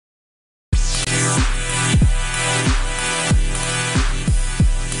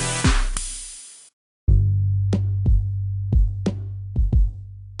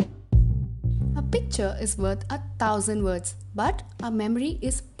picture is worth 1,000 words, but a memory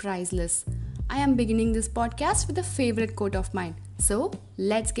is priceless. I am beginning this podcast with a favorite quote of mine. So,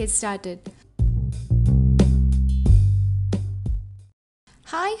 let's get started.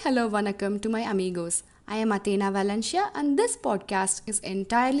 Hi, hello, vanakkam to my amigos. I am Athena Valencia and this podcast is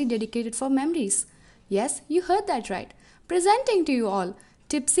entirely dedicated for memories. Yes, you heard that right. Presenting to you all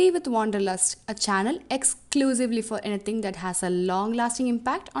Tipsy with Wanderlust, a channel exclusively for anything that has a long lasting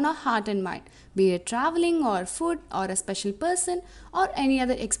impact on our heart and mind, be it traveling or food or a special person or any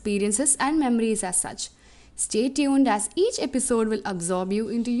other experiences and memories as such. Stay tuned as each episode will absorb you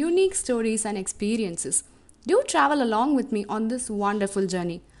into unique stories and experiences. Do travel along with me on this wonderful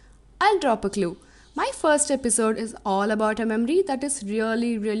journey. I'll drop a clue. My first episode is all about a memory that is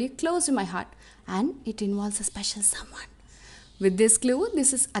really close to my heart and it involves a special someone. With this clue,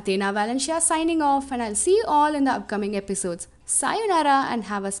 this is Athena Valencia signing off and I'll see you all in the upcoming episodes. Sayonara and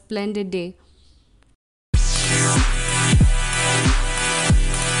have a splendid day.